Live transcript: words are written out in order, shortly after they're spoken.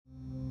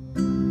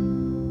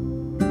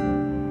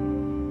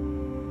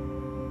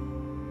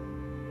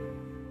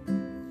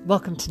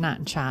Welcome to Nat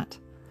and Chat,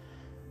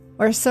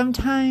 where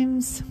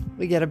sometimes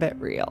we get a bit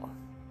real.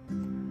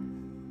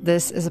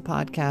 This is a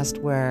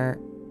podcast where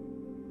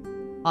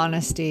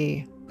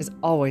honesty is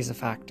always a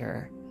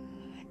factor.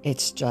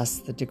 It's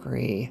just the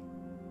degree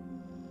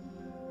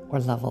or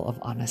level of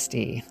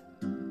honesty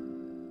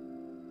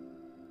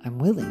I'm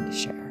willing to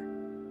share.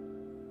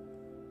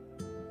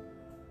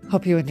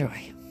 Hope you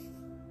enjoy.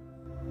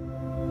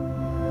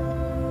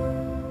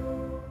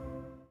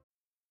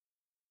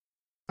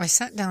 I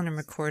sat down and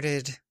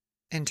recorded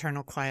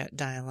internal quiet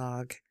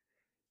dialogue,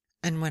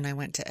 and when I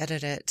went to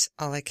edit it,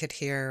 all I could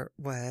hear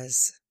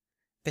was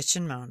bitch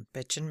and moan,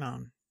 bitch and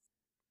moan.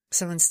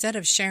 So instead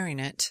of sharing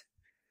it,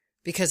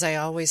 because I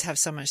always have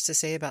so much to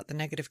say about the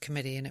negative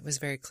committee, and it was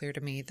very clear to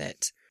me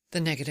that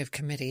the negative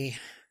committee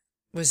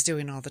was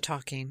doing all the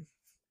talking.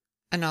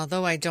 And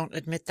although I don't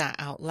admit that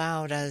out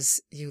loud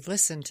as you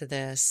listen to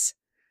this,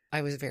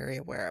 I was very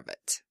aware of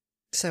it.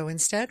 So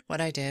instead,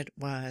 what I did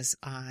was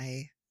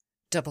I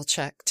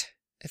double-checked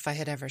if I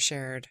had ever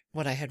shared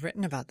what I had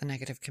written about the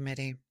negative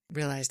committee,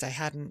 realized I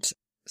hadn't,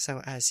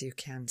 so as you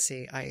can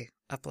see, I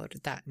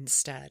uploaded that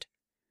instead.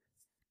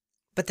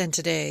 But then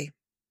today,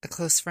 a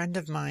close friend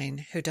of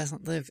mine who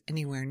doesn't live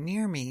anywhere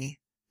near me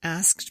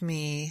asked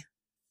me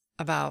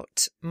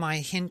about my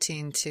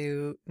hinting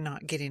to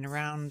not getting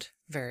around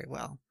very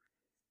well.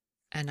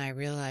 And I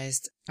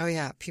realized, oh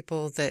yeah,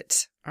 people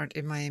that aren't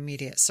in my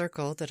immediate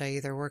circle that I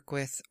either work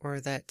with or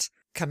that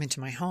come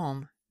into my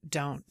home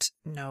don't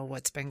know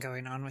what's been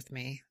going on with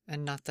me.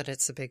 And not that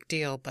it's a big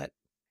deal, but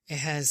it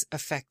has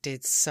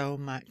affected so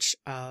much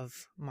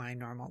of my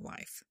normal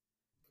life.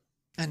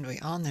 And we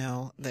all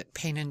know that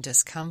pain and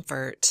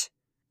discomfort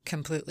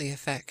completely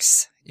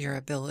affects your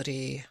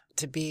ability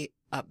to be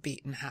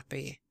upbeat and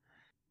happy.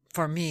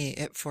 For me,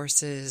 it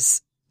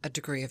forces a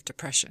degree of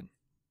depression.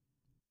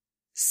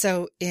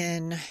 So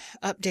in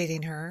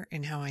updating her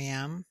in how I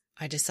am,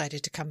 I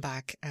decided to come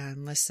back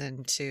and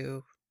listen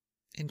to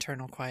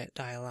internal quiet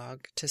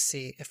dialogue to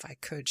see if I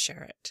could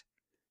share it.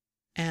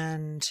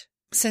 And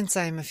since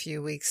I'm a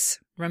few weeks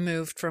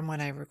removed from when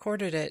I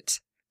recorded it,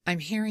 I'm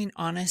hearing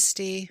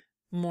honesty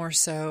more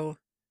so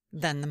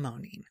than the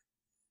moaning.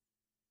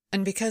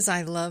 And because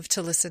I love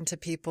to listen to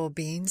people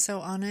being so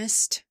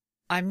honest,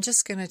 I'm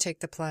just going to take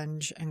the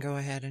plunge and go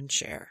ahead and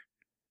share.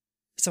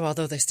 So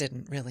although this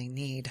didn't really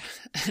need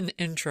an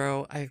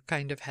intro, I've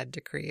kind of had to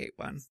create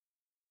one.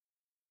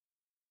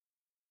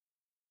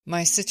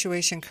 My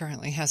situation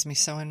currently has me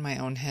so in my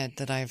own head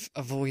that I've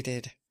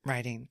avoided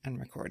writing and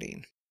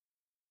recording.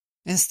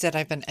 Instead,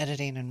 I've been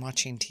editing and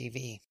watching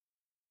TV,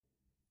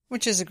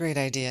 which is a great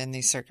idea in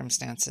these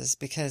circumstances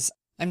because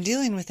I'm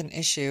dealing with an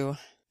issue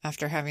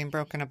after having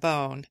broken a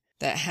bone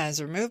that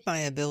has removed my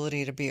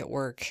ability to be at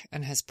work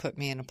and has put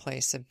me in a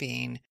place of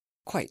being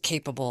quite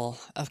capable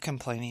of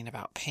complaining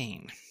about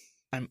pain.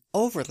 I'm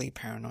overly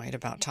paranoid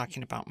about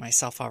talking about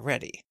myself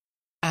already.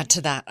 Add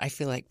to that, I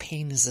feel like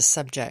pain is a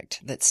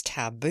subject that's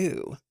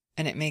taboo,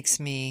 and it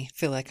makes me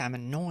feel like I'm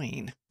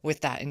annoying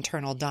with that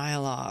internal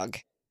dialogue,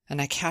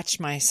 and I catch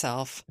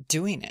myself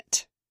doing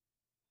it.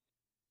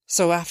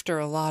 So after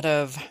a lot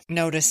of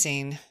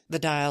noticing the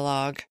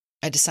dialogue,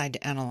 I decide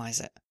to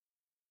analyze it.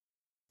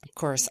 Of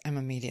course, I'm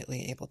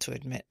immediately able to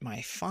admit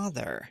my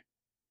father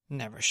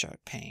never showed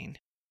pain.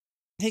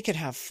 He could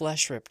have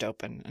flesh ripped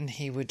open, and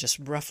he would just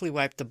roughly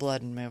wipe the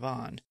blood and move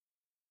on.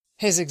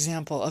 His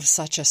example of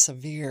such a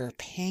severe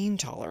pain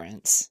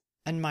tolerance,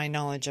 and my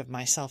knowledge of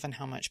myself and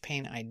how much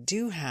pain I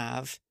do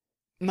have,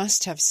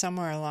 must have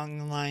somewhere along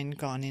the line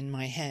gone in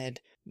my head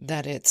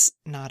that it's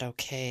not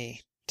okay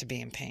to be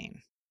in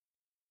pain.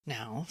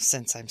 Now,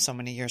 since I'm so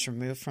many years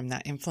removed from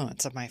that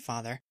influence of my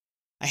father,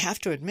 I have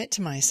to admit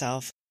to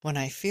myself, when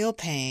I feel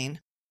pain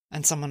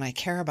and someone I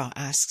care about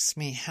asks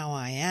me how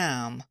I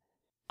am,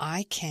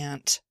 I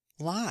can't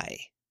lie.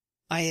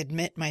 I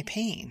admit my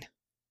pain.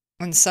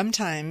 And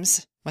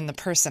sometimes, when the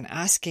person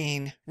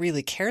asking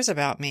really cares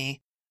about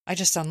me, I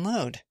just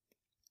unload.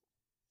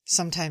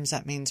 Sometimes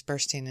that means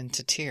bursting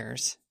into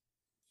tears,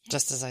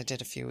 just as I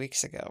did a few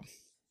weeks ago.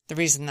 The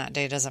reason that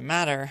day doesn't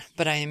matter,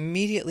 but I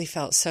immediately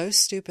felt so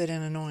stupid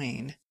and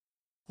annoying,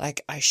 like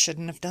I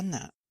shouldn't have done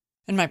that.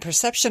 And my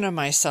perception of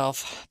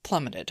myself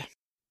plummeted.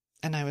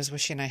 And I was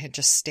wishing I had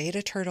just stayed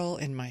a turtle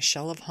in my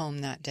shell of home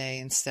that day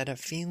instead of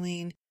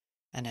feeling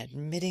and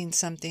admitting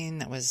something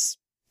that was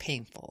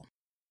painful.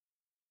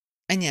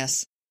 And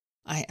yes,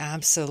 I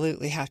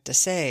absolutely have to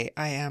say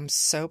I am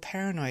so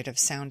paranoid of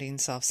sounding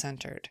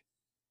self-centered.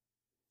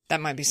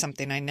 That might be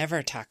something I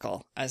never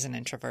tackle as an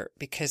introvert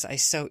because I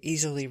so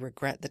easily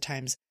regret the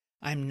times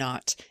I'm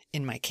not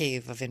in my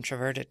cave of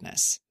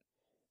introvertedness.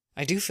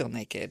 I do feel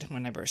naked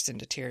when I burst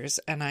into tears,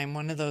 and I'm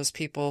one of those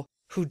people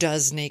who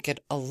does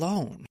naked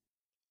alone.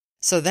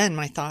 So then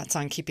my thoughts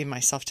on keeping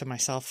myself to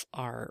myself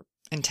are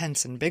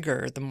intense and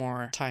bigger the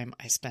more time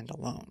I spend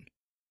alone.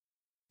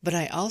 But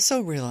I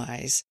also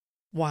realize,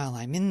 while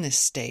I'm in this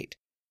state,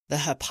 the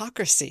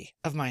hypocrisy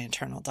of my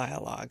internal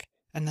dialogue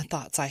and the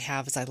thoughts I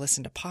have as I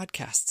listen to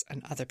podcasts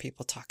and other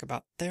people talk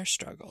about their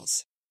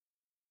struggles.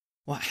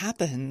 What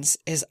happens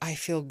is I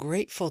feel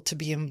grateful to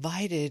be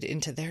invited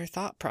into their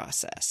thought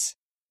process,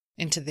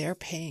 into their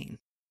pain.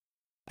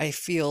 I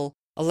feel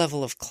a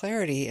level of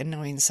clarity in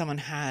knowing someone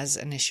has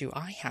an issue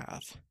I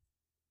have.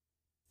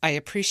 I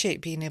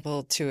appreciate being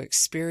able to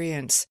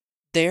experience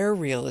their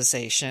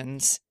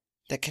realizations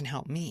that can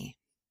help me.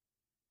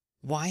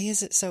 Why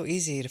is it so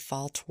easy to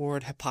fall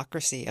toward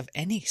hypocrisy of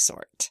any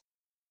sort?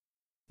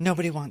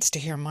 Nobody wants to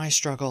hear my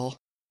struggle,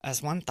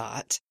 as one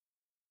thought,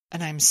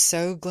 and I'm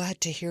so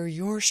glad to hear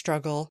your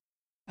struggle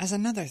as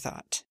another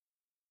thought.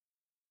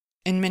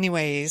 In many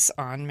ways,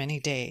 on many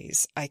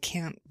days, I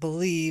can't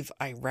believe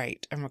I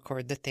write and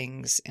record the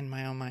things in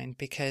my own mind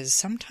because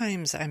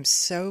sometimes I'm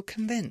so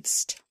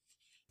convinced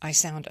I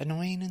sound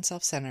annoying and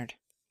self-centered.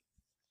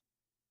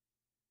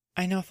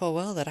 I know full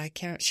well that I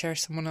can't share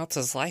someone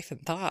else's life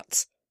and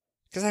thoughts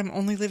because I'm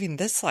only living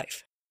this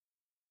life.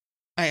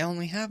 I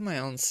only have my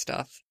own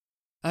stuff.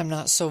 I'm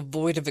not so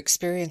void of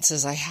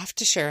experiences I have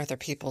to share other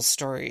people's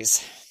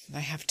stories.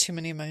 I have too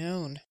many of my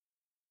own.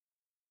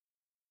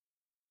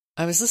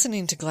 I was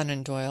listening to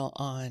Glennon Doyle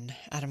on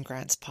Adam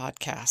Grant's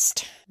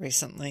podcast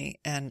recently,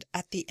 and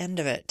at the end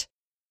of it,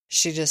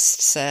 she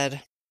just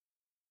said,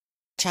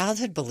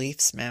 childhood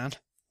beliefs, man.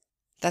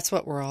 That's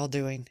what we're all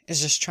doing,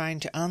 is just trying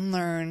to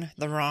unlearn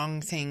the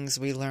wrong things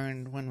we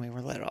learned when we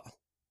were little.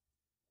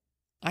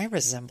 I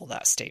resemble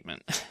that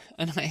statement,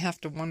 and I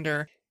have to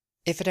wonder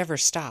if it ever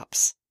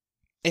stops,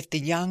 if the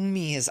young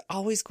me is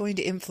always going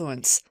to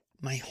influence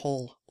my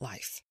whole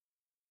life.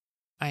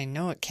 I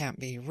know it can't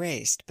be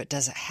erased, but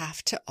does it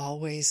have to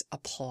always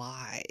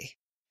apply?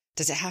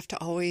 Does it have to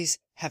always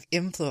have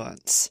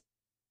influence?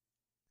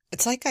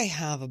 It's like I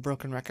have a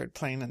broken record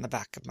playing in the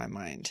back of my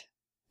mind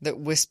that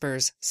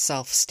whispers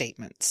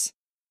self-statements.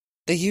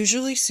 They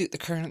usually suit the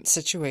current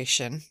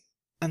situation,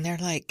 and they're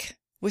like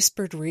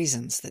whispered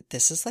reasons that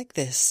this is like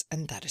this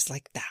and that is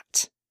like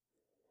that.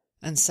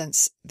 And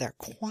since they're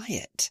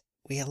quiet,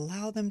 we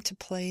allow them to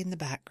play in the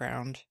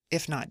background,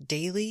 if not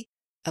daily,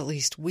 at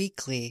least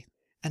weekly,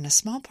 and a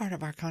small part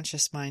of our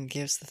conscious mind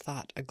gives the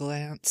thought a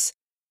glance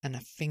and a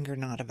finger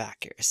nod of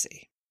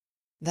accuracy.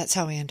 That's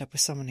how we end up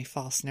with so many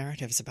false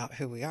narratives about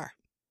who we are.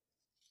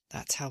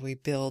 That's how we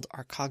build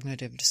our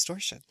cognitive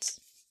distortions,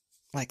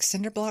 like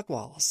cinder block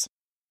walls.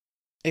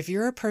 If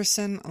you're a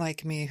person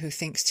like me who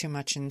thinks too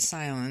much in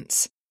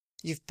silence,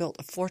 you've built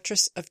a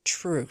fortress of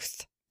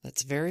truth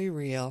that's very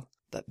real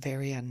but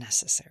very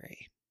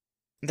unnecessary.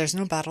 There's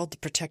no battle to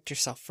protect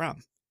yourself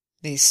from.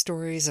 These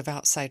stories of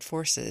outside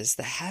forces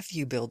that have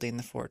you building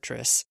the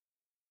fortress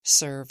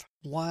serve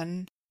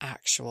one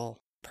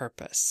actual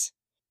purpose,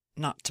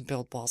 not to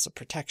build walls of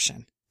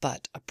protection,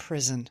 but a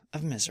prison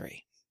of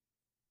misery.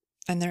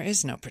 And there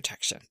is no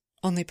protection,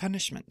 only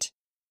punishment,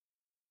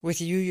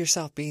 with you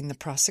yourself being the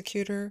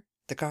prosecutor,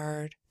 the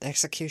guard, the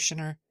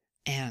executioner,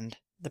 and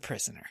the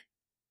prisoner.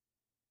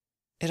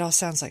 It all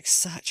sounds like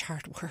such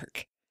hard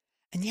work,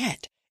 and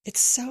yet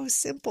it's so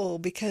simple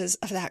because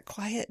of that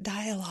quiet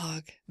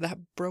dialogue, that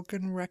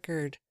broken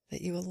record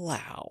that you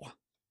allow.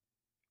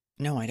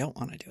 No, I don't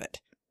want to do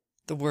it.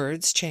 The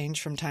words change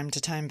from time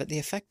to time, but the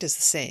effect is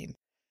the same.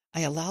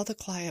 I allow the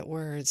quiet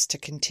words to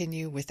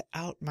continue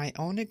without my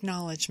own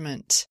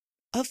acknowledgement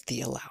of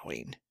the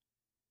allowing.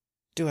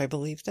 Do I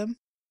believe them?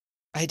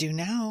 I do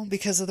now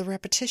because of the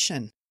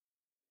repetition.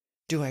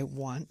 Do I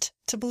want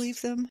to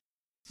believe them?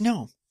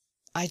 No,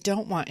 I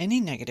don't want any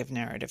negative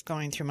narrative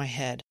going through my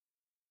head,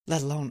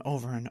 let alone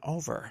over and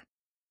over.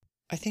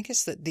 I think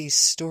it's that these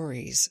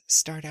stories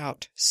start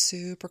out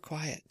super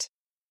quiet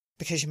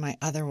because you might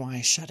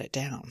otherwise shut it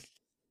down,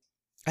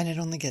 and it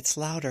only gets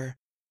louder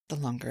the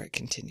longer it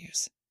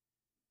continues.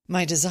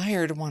 My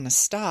desire to want to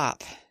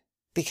stop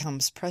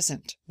becomes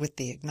present with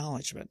the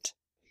acknowledgement.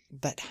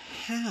 But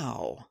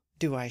how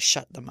do I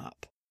shut them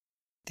up,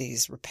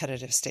 these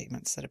repetitive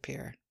statements that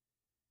appear?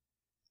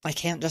 I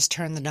can't just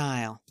turn the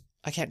dial.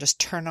 I can't just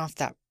turn off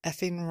that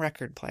effing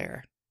record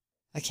player.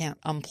 I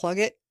can't unplug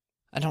it.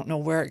 I don't know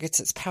where it gets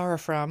its power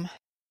from,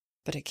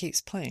 but it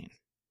keeps playing.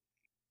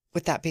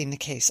 With that being the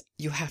case,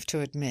 you have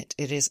to admit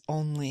it is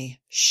only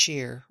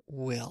sheer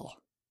will,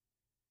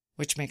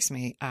 which makes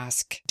me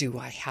ask, do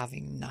I have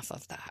enough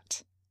of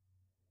that?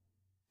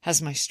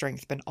 Has my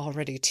strength been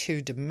already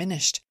too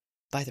diminished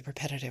by the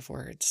repetitive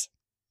words?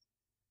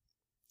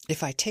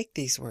 If I take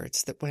these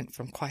words that went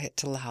from quiet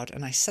to loud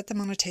and I set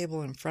them on a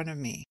table in front of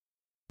me,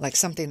 like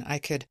something I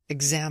could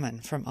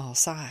examine from all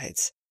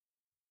sides,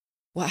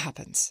 what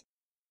happens?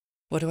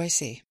 What do I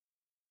see?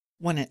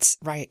 When it's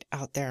right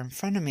out there in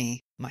front of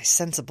me, my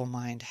sensible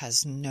mind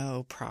has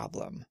no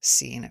problem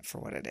seeing it for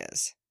what it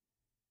is.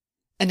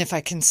 And if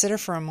I consider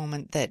for a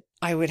moment that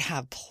I would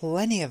have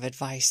plenty of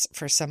advice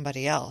for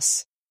somebody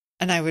else,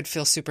 and I would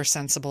feel super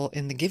sensible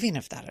in the giving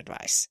of that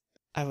advice,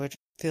 I would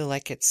feel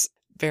like it's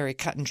very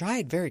cut and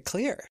dried, very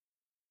clear.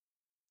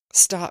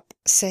 Stop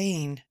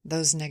saying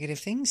those negative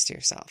things to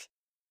yourself.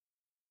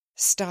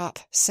 Stop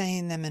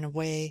saying them in a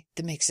way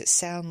that makes it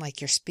sound like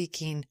you're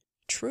speaking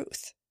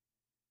truth.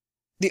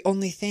 The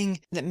only thing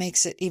that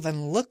makes it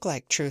even look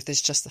like truth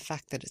is just the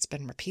fact that it's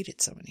been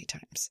repeated so many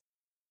times.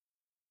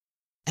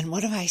 And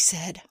what have I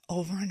said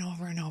over and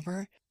over and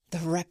over? The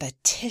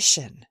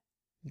repetition,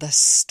 the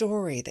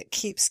story that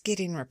keeps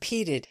getting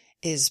repeated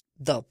is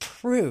the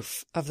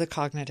proof of the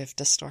cognitive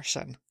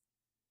distortion.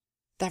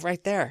 That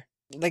right there.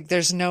 Like,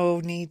 there's no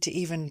need to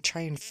even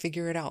try and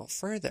figure it out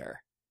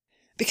further.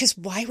 Because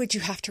why would you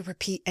have to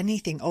repeat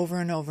anything over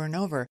and over and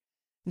over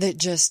that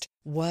just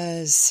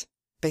was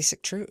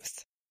basic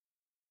truth?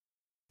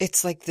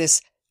 It's like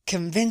this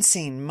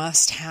convincing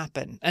must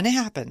happen, and it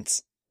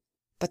happens.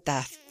 But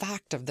the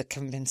fact of the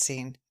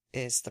convincing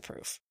is the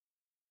proof.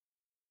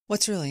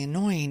 What's really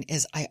annoying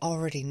is I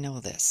already know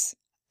this.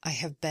 I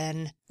have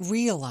been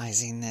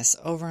realizing this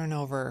over and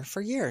over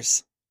for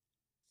years.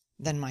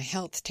 Then my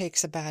health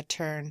takes a bad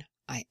turn.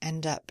 I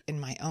end up in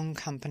my own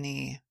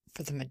company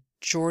for the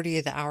majority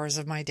of the hours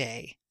of my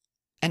day.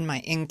 And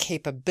my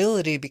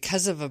incapability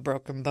because of a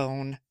broken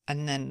bone,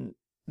 and then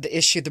the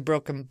issue the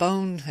broken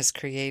bone has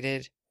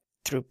created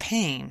through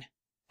pain,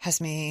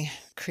 has me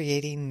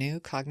creating new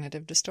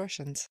cognitive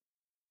distortions.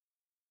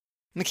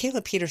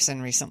 Mikhaila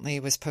Peterson recently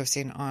was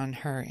posting on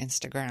her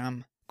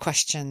Instagram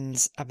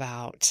questions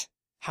about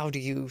how do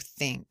you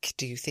think?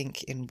 Do you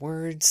think in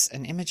words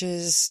and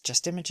images,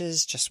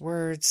 just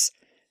words?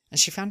 And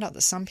she found out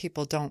that some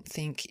people don't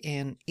think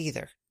in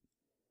either.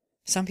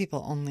 Some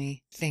people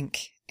only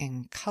think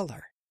in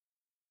color.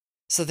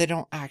 So they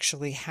don't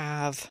actually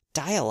have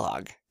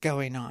dialogue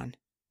going on.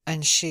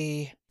 And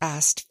she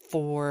asked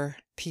for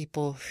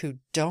people who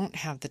don't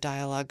have the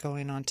dialogue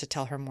going on to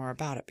tell her more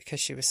about it because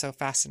she was so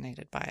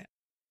fascinated by it.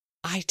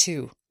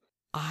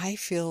 I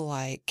feel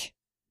like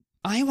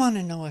I want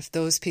to know if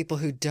those people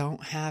who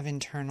don't have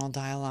internal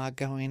dialogue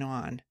going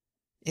on,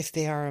 if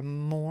they are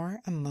more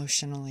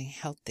emotionally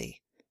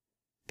healthy.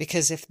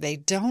 Because if they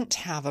don't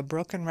have a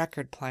broken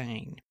record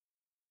playing,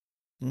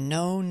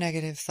 no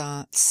negative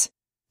thoughts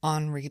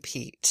on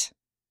repeat,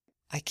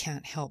 I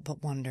can't help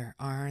but wonder,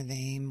 are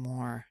they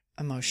more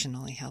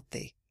emotionally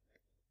healthy?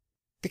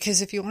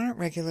 Because if you aren't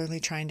regularly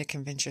trying to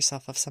convince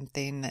yourself of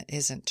something that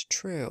isn't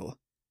true,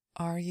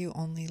 are you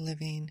only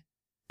living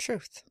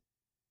truth?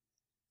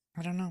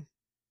 I don't know.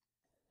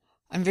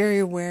 I'm very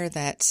aware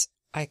that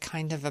I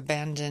kind of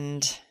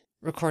abandoned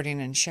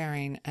recording and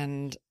sharing,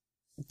 and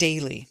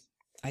daily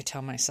I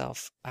tell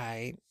myself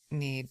I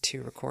need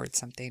to record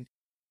something.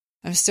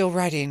 I'm still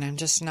writing, I'm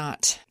just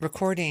not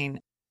recording.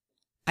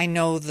 I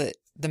know that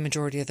the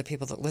majority of the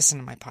people that listen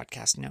to my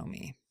podcast know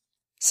me.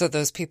 So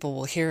those people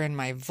will hear in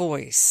my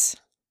voice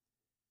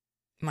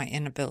my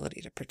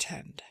inability to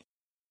pretend.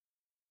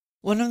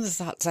 One of the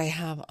thoughts I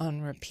have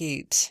on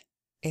repeat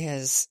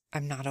is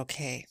I'm not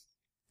okay.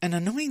 And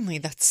annoyingly,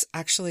 that's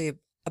actually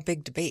a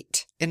big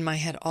debate in my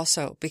head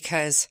also,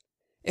 because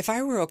if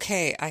I were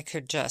okay, I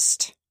could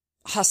just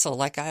hustle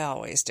like I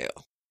always do.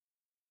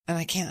 And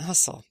I can't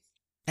hustle.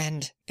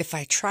 And if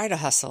I try to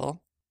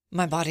hustle,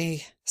 my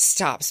body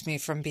stops me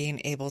from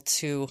being able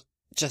to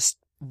just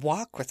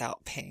walk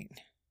without pain.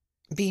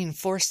 Being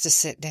forced to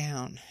sit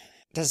down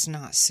does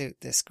not suit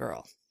this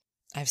girl.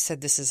 I've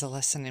said this is a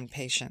lesson in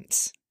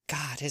patience.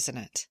 God, isn't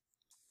it?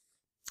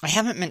 I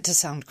haven't meant to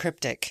sound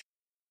cryptic.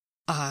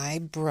 I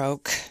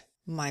broke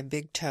my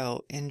big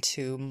toe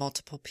into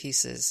multiple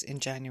pieces in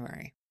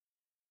January.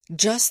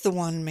 Just the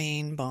one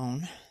main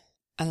bone.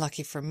 And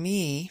lucky for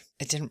me,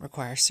 it didn't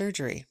require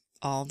surgery.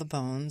 All the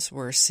bones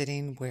were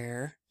sitting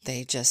where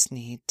they just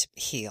need to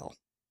heal.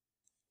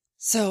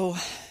 So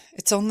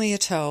it's only a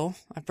toe.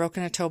 I've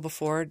broken a toe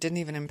before. It didn't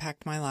even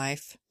impact my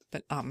life,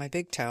 but not my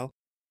big toe.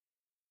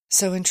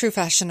 So in true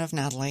fashion of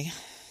Natalie,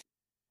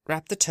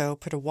 wrap the toe,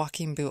 put a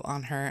walking boot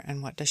on her,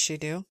 and what does she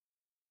do?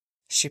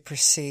 She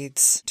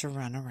proceeds to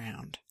run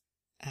around,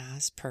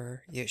 as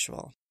per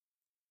usual.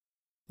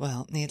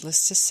 Well,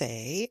 needless to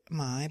say,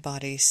 my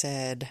body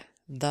said,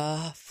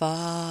 "The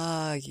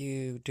fuck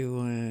you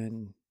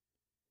doing?"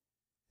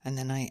 And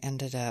then I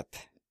ended up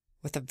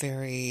with a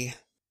very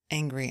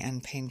angry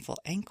and painful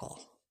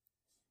ankle,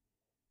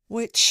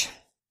 which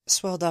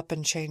swelled up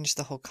and changed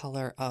the whole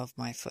color of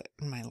my foot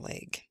and my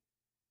leg.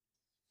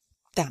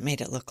 That made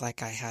it look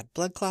like I had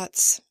blood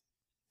clots,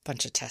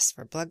 bunch of tests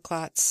for blood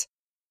clots.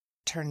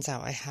 Turns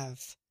out I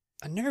have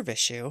a nerve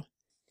issue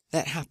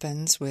that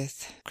happens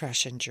with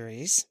crash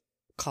injuries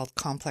called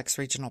complex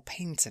regional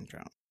pain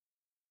syndrome.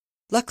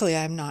 Luckily,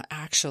 I'm not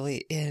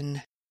actually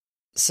in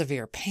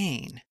severe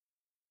pain.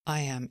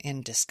 I am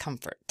in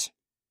discomfort.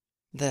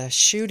 The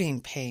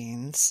shooting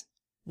pains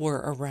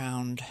were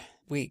around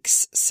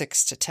weeks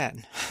 6 to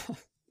 10.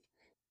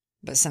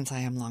 But since I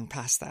am long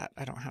past that,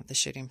 I don't have the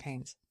shooting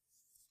pains.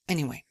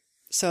 Anyway,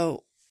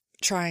 so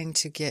trying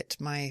to get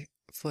my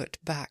foot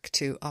back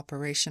to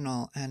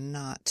operational and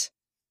not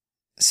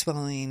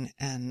swelling,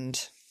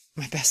 and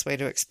my best way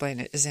to explain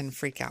it is in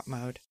freak out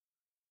mode.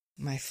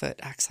 My foot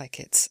acts like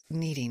it's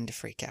needing to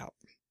freak out.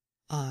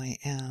 I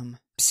am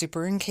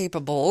super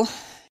incapable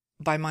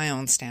by my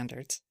own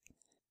standards.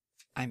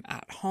 I'm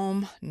at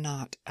home,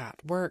 not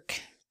at work,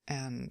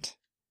 and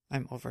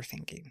I'm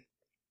overthinking.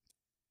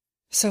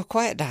 So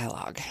quiet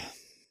dialogue.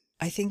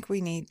 I think we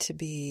need to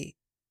be,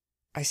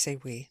 I say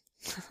we,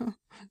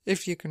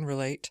 if you can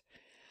relate.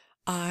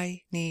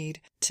 I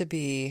need to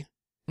be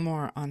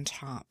more on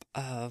top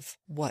of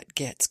what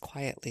gets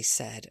quietly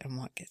said and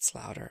what gets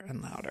louder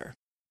and louder.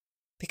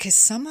 Because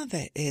some of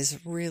it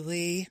is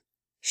really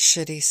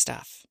shitty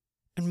stuff.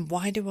 And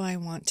why do I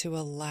want to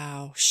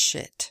allow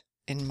shit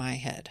in my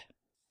head?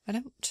 I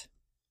don't.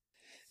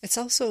 It's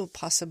also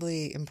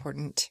possibly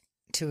important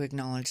to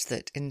acknowledge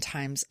that in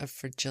times of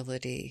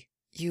fragility,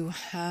 you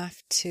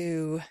have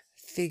to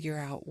figure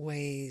out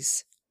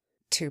ways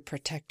to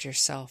protect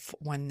yourself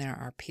when there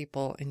are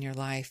people in your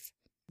life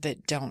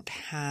that don't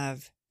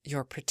have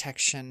your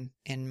protection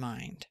in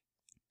mind.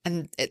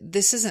 And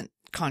this isn't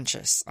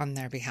conscious on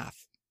their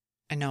behalf.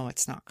 I know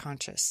it's not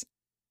conscious.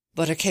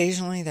 But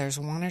occasionally there's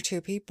one or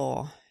two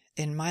people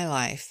in my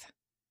life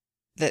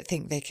that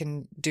think they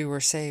can do or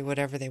say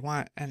whatever they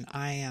want, and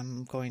I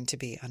am going to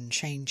be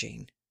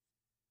unchanging.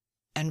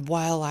 And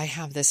while I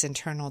have this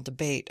internal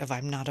debate of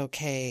I'm not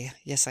okay,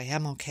 yes, I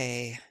am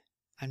okay,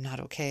 I'm not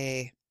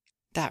okay,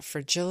 that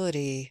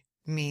fragility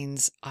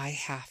means I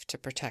have to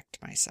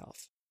protect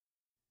myself.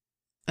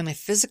 And if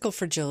physical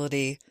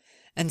fragility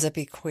ends up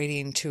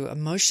equating to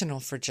emotional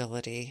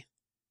fragility,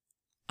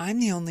 I'm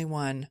the only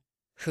one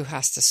who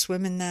has to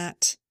swim in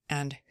that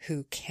and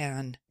who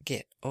can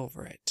get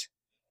over it.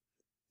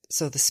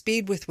 So the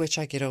speed with which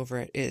I get over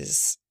it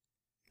is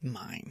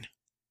mine.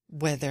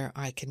 Whether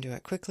I can do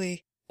it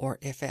quickly or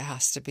if it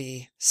has to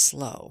be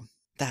slow,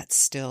 that's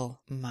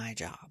still my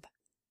job.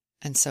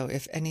 And so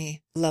if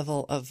any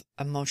level of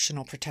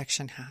emotional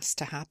protection has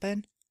to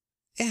happen,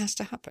 it has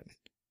to happen.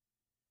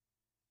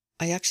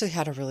 I actually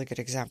had a really good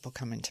example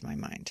come into my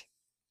mind.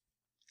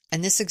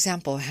 And this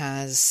example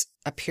has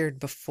appeared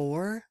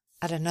before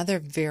at another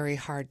very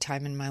hard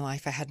time in my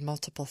life. I had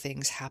multiple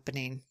things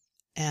happening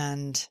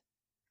and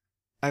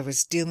I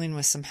was dealing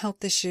with some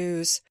health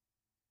issues.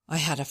 I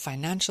had a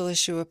financial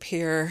issue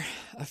appear.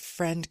 A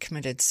friend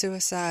committed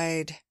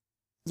suicide.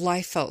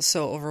 Life felt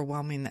so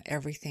overwhelming that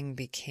everything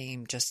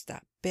became just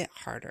that bit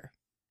harder.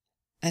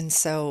 And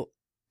so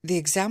the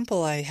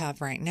example I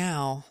have right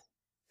now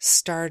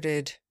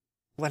started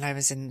when I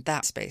was in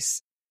that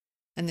space.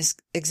 And this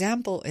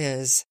example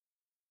is,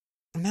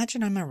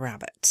 imagine I'm a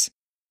rabbit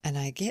and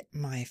I get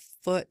my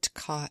foot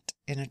caught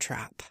in a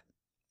trap.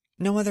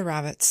 No other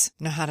rabbits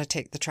know how to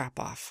take the trap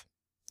off.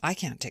 I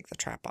can't take the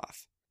trap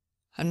off.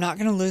 I'm not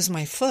going to lose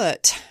my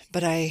foot,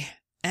 but I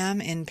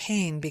am in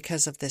pain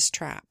because of this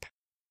trap.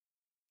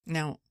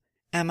 Now,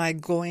 am I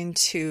going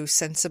to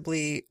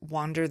sensibly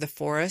wander the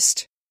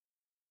forest,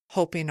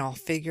 hoping I'll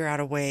figure out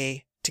a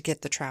way to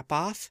get the trap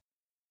off?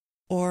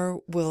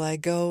 Or will I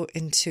go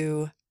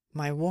into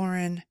my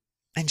warren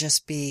and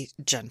just be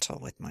gentle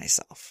with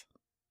myself?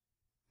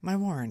 My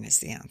warren is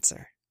the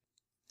answer.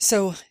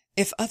 So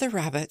if other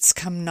rabbits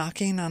come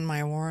knocking on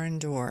my warren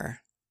door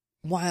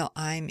while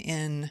I'm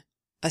in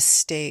a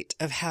state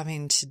of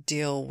having to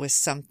deal with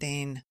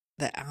something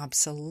that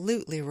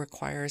absolutely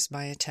requires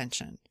my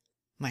attention,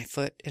 my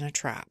foot in a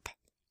trap,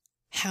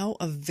 how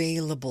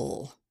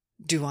available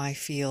do I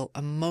feel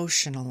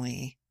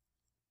emotionally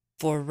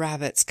for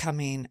rabbits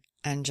coming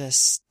and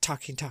just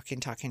talking?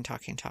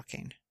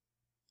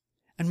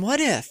 And what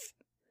if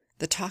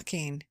the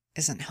talking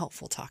isn't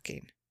helpful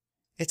talking?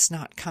 It's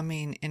not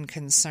coming in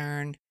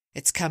concern,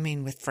 it's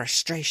coming with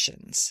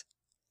frustrations.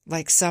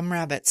 Like some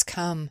rabbits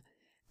come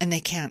and they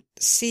can't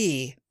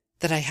see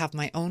that I have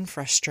my own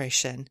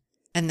frustration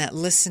and that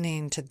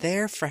listening to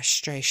their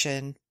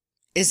frustration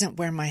isn't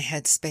where my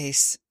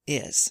headspace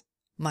is.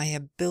 My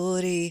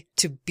ability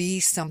to be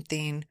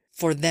something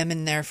for them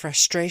in their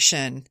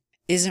frustration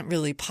isn't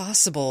really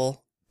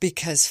possible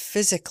because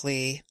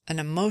physically and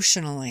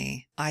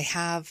emotionally I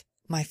have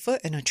my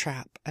foot in a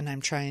trap and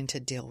I'm trying to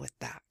deal with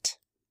that.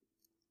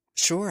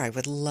 Sure, I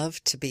would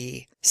love to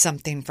be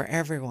something for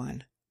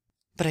everyone,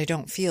 but I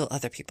don't feel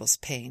other people's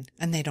pain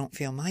and they don't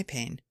feel my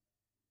pain.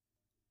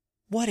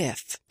 What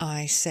if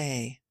I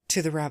say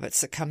to the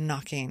rabbits that come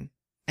knocking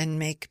and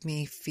make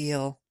me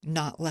feel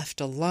not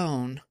left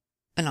alone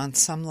and on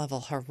some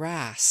level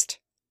harassed,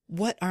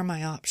 what are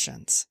my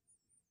options?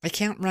 I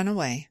can't run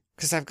away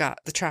because I've got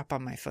the trap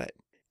on my foot.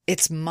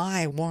 It's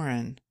my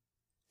warren.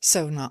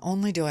 So not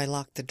only do I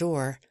lock the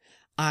door,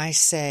 I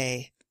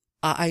say,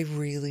 I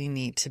really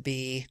need to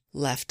be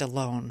left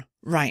alone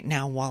right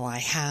now while I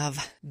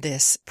have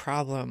this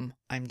problem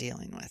I'm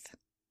dealing with.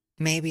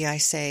 Maybe I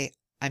say,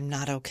 I'm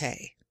not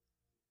okay.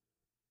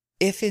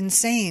 If in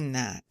saying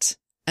that,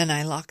 and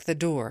I lock the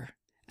door,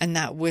 and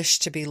that wish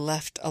to be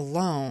left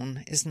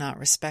alone is not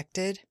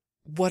respected,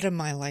 what am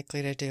I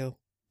likely to do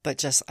but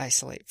just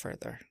isolate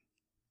further?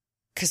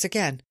 Because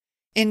again,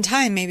 in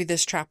time, maybe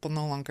this trap will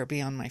no longer be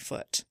on my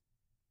foot.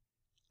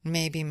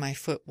 Maybe my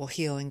foot will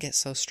heal and get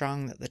so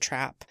strong that the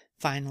trap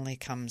finally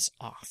comes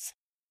off.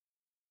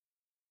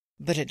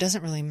 But it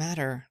doesn't really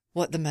matter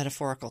what the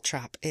metaphorical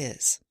trap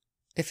is.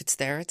 If it's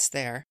there, it's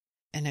there.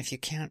 And if you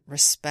can't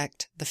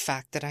respect the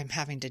fact that I'm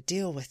having to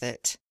deal with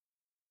it,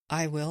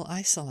 I will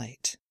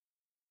isolate.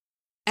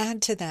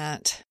 Add to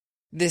that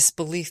this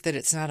belief that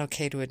it's not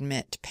okay to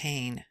admit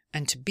pain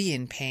and to be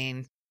in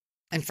pain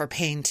and for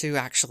pain to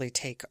actually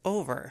take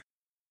over.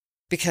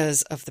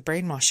 because of the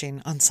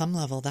brainwashing. On some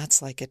level,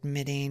 that's like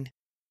admitting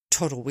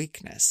total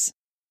weakness.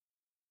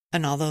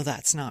 And although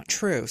that's not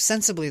true,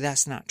 sensibly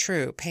that's not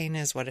true. Pain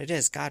is what it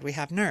is. God, we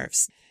have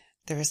nerves.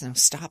 There is no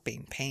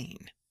stopping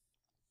pain.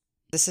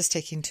 This is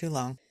taking too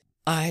long.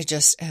 I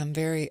just am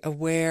very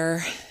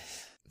aware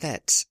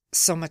that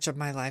so much of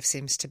my life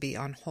seems to be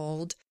on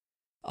hold,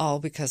 all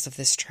because of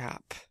this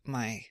trap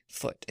my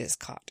foot is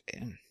caught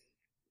in.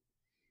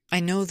 I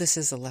know this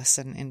is a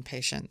lesson in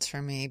patience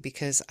for me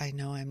because I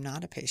know I'm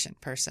not a patient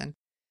person.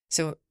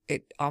 So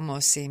it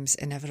almost seems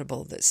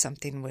inevitable that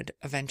something would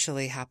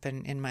eventually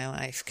happen in my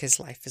life, because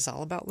life is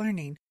all about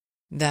learning,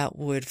 that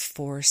would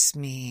force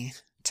me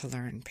to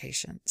learn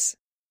patience.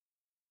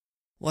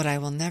 What I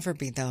will never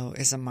be, though,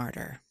 is a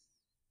martyr.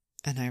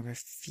 And I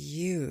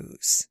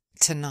refuse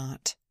to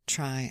not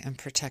try and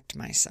protect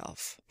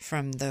myself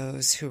from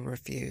those who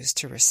refuse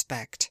to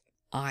respect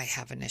I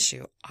have an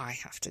issue I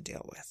have to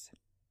deal with.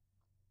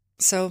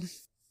 So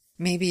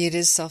maybe it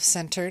is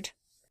self-centered,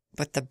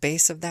 but the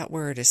base of that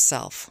word is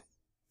self.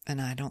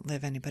 And I don't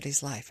live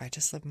anybody's life. I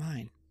just live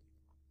mine.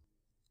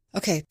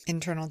 Okay,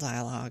 internal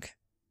dialogue,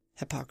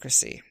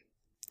 hypocrisy,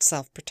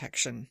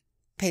 self-protection,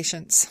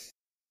 patience,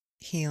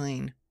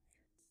 healing.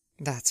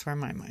 That's where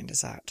my mind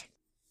is at.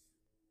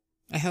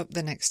 I hope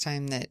the next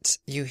time that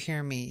you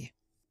hear me,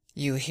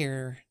 you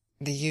hear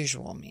the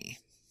usual me.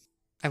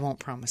 I won't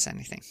promise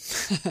anything.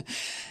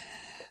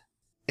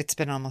 It's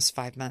been almost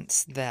 5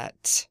 months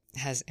that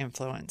has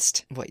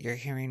influenced what you're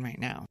hearing right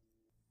now.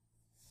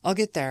 I'll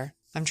get there.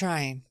 I'm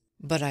trying.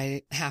 But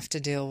I have to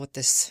deal with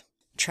this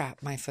trap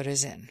my foot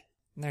is in.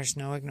 There's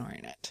no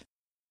ignoring it.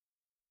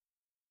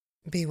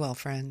 Be well,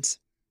 friends.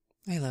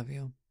 I love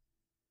you.